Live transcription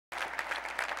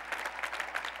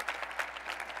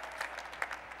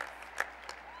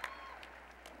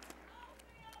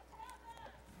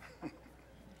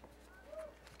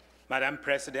Madam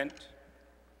President,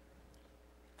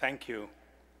 thank you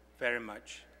very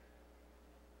much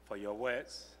for your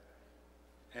words,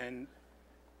 and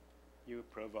you,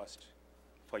 Provost,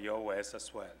 for your words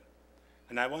as well.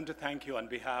 And I want to thank you on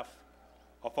behalf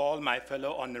of all my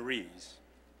fellow honorees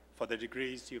for the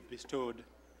degrees you've bestowed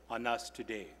on us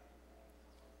today.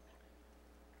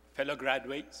 Fellow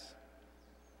graduates,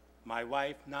 my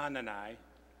wife Nan and I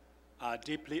are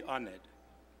deeply honored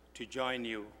to join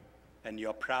you and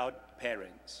your proud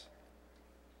parents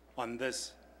on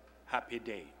this happy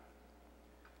day.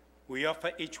 We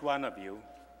offer each one of you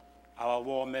our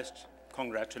warmest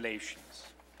congratulations.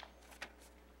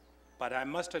 But I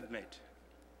must admit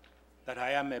that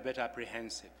I am a bit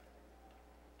apprehensive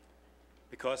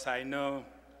because I know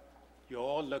you're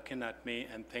all looking at me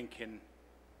and thinking,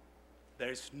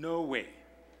 there is no way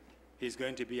he's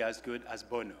going to be as good as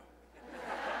Bono.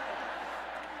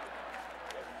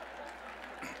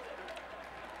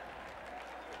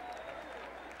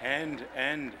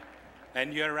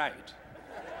 And you're right.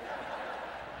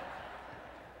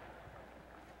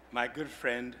 My good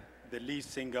friend, the lead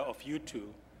singer of U2,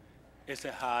 is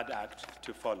a hard act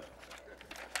to follow.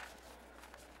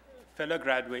 Fellow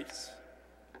graduates,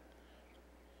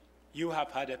 you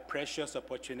have had a precious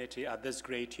opportunity at this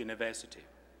great university.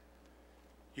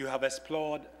 You have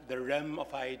explored the realm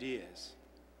of ideas,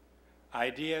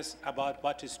 ideas about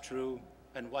what is true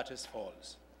and what is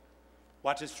false,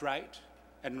 what is right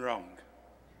and wrong,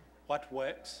 what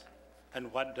works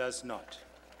and what does not.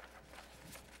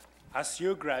 As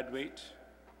you graduate,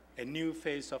 a new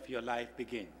phase of your life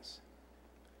begins.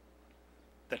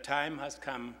 The time has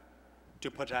come to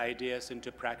put ideas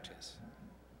into practice.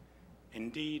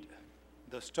 Indeed,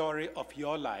 the story of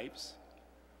your lives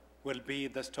will be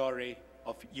the story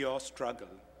of your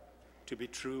struggle to be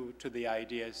true to the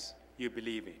ideas you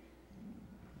believe in.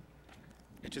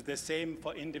 It is the same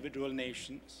for individual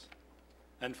nations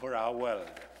and for our world.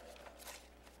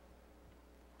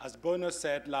 As Bono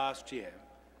said last year,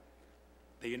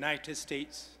 the United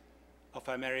States of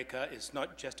America is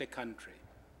not just a country,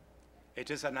 it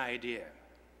is an idea.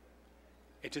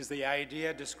 It is the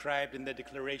idea described in the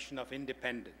Declaration of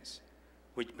Independence,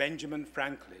 which Benjamin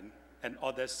Franklin and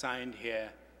others signed here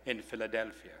in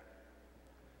Philadelphia,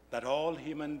 that all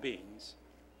human beings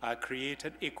are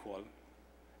created equal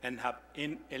and have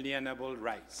inalienable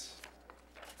rights.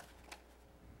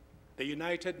 The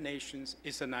United Nations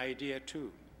is an idea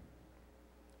too.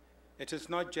 It is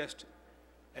not just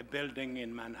a building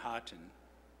in Manhattan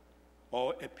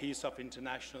or a piece of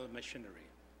international machinery.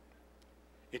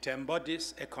 It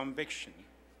embodies a conviction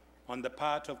on the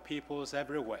part of peoples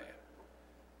everywhere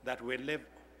that we live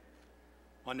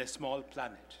on a small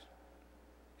planet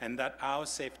and that our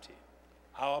safety,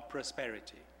 our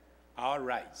prosperity, our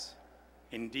rights,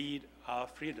 indeed our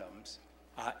freedoms,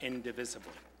 are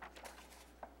indivisible.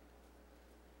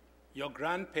 Your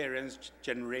grandparents'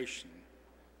 generation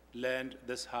learned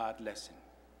this hard lesson.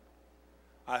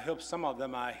 I hope some of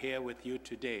them are here with you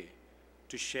today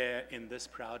to share in this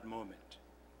proud moment.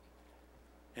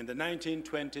 In the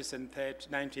 1920s and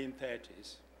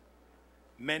 1930s,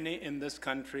 many in this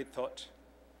country thought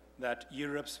that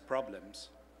Europe's problems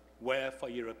were for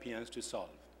Europeans to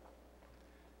solve,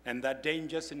 and that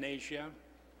dangers in Asia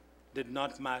did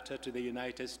not matter to the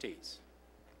United States.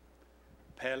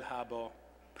 Pearl Harbor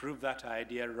proved that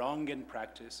idea wrong in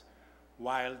practice,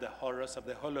 while the horrors of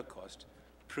the Holocaust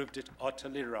proved it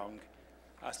utterly wrong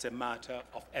as a matter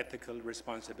of ethical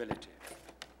responsibility.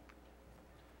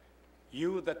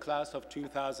 You, the class of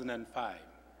 2005,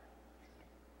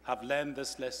 have learned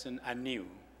this lesson anew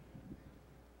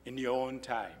in your own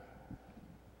time.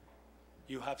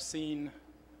 You have seen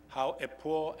how a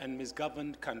poor and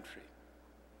misgoverned country,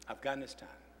 Afghanistan,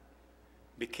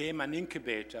 became an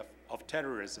incubator of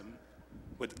terrorism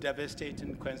with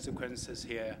devastating consequences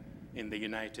here in the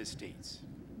United States.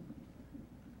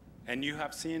 And you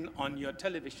have seen on your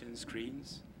television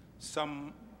screens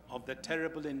some of the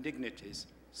terrible indignities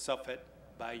suffered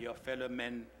by your fellow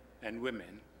men and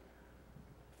women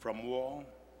from war,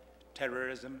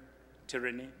 terrorism,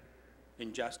 tyranny,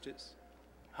 injustice,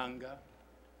 hunger,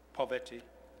 poverty,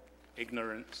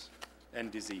 ignorance,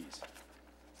 and disease.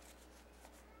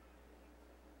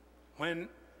 When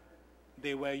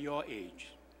they were your age,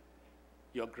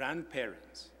 your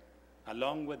grandparents,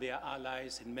 along with their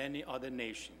allies in many other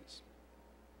nations,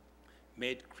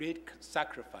 made great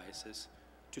sacrifices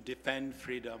to defend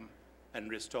freedom and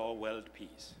restore world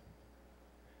peace.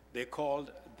 They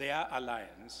called their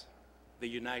alliance the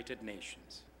United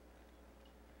Nations.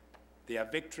 Their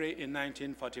victory in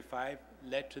 1945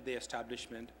 led to the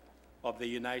establishment of the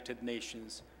United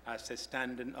Nations as a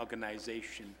standing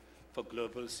organization for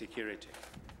global security.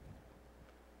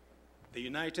 The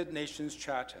United Nations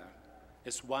Charter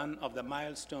is one of the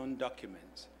milestone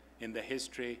documents in the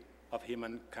history of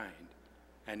humankind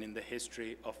and in the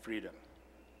history of freedom.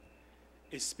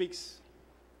 It speaks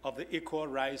of the equal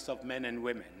rights of men and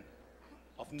women,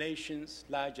 of nations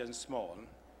large and small,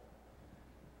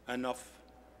 and of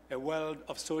a world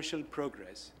of social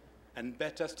progress and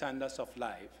better standards of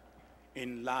life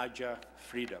in larger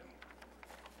freedom.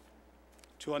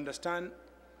 To understand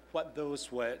what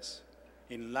those words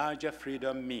in larger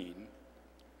freedom mean,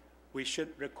 we should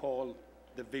recall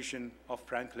the vision of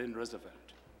Franklin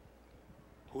Roosevelt,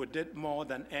 who did more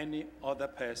than any other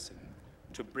person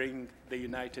to bring the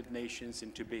United Nations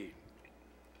into being.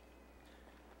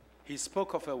 He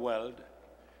spoke of a world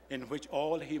in which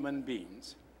all human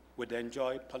beings would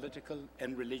enjoy political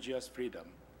and religious freedom,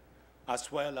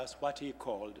 as well as what he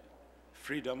called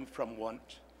freedom from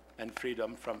want and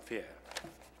freedom from fear.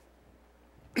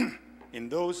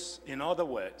 In other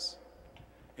words,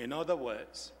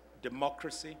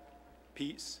 democracy,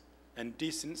 peace, and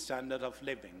decent standard of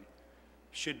living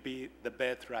should be the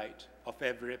birthright of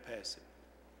every person.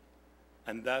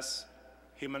 And thus,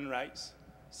 human rights,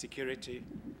 security,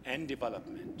 and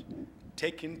development,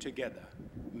 taken together,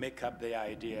 make up the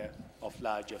idea of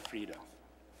larger freedom.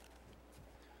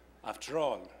 After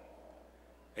all,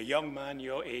 a young man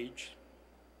your age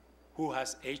who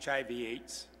has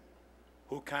HIV/AIDS,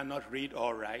 who cannot read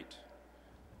or write,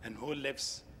 and who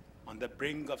lives on the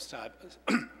brink of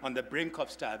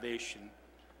starvation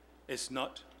is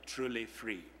not truly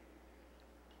free,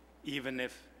 even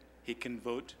if he can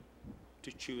vote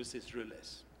to choose his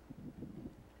rulers.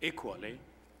 Equally,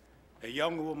 a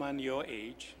young woman your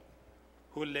age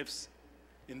who lives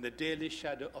in the daily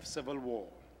shadow of civil war,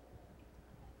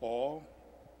 or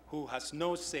who has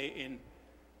no say in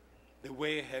the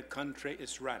way her country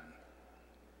is run,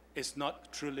 is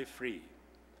not truly free,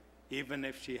 even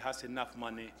if she has enough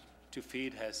money to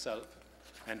feed herself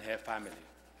and her family.